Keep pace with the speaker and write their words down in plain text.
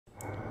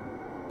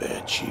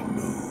Banshee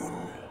Moon.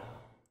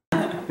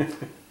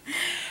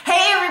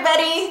 Hey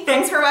everybody!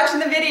 Thanks for watching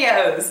the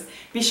videos.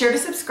 Be sure to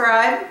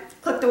subscribe,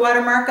 click the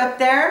watermark up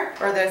there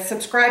or the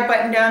subscribe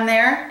button down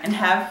there, and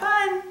have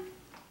fun.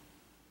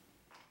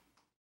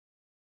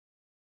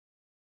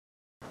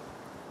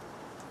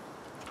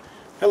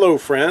 Hello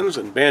friends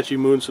and Banshee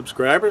Moon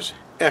subscribers,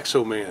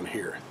 Exoman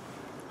here.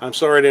 I'm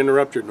sorry to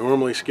interrupt your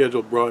normally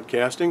scheduled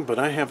broadcasting, but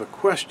I have a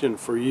question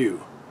for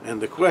you.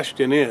 And the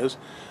question is,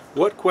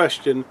 what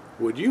question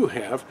would you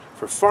have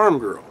for Farm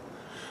Girl?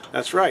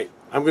 That's right,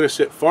 I'm going to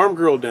sit Farm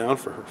Girl down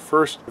for her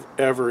first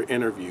ever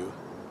interview,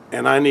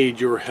 and I need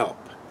your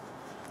help.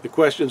 The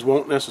questions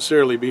won't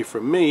necessarily be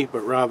from me,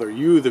 but rather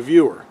you, the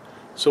viewer.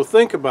 So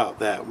think about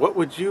that. What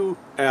would you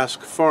ask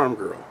Farm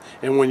Girl?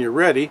 And when you're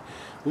ready,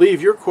 leave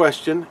your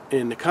question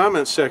in the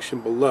comments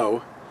section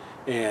below,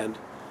 and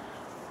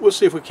we'll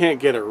see if we can't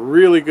get a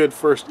really good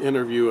first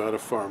interview out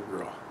of Farm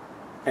Girl.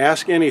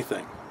 Ask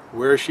anything.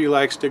 Where she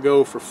likes to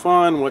go for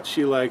fun, what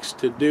she likes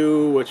to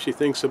do, what she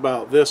thinks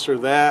about this or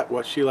that,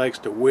 what she likes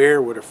to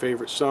wear, what her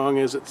favorite song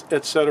is,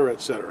 etc.,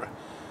 etc.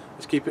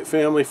 Let's keep it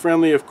family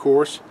friendly, of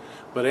course,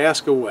 but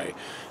ask away.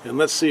 And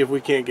let's see if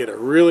we can't get a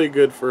really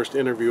good first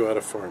interview out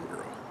of Farm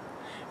Girl.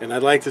 And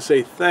I'd like to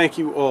say thank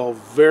you all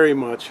very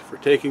much for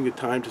taking the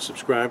time to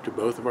subscribe to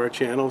both of our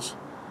channels,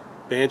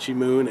 Banshee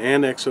Moon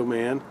and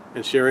Exoman,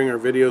 and sharing our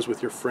videos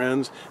with your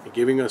friends and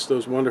giving us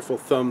those wonderful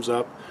thumbs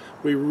up.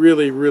 We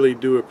really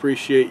do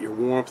appreciate your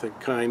warmth and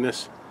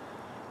kindness,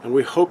 and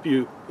we hope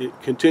you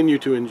continue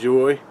to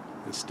enjoy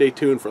and stay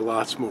tuned for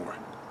lots more.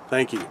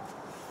 Thank you.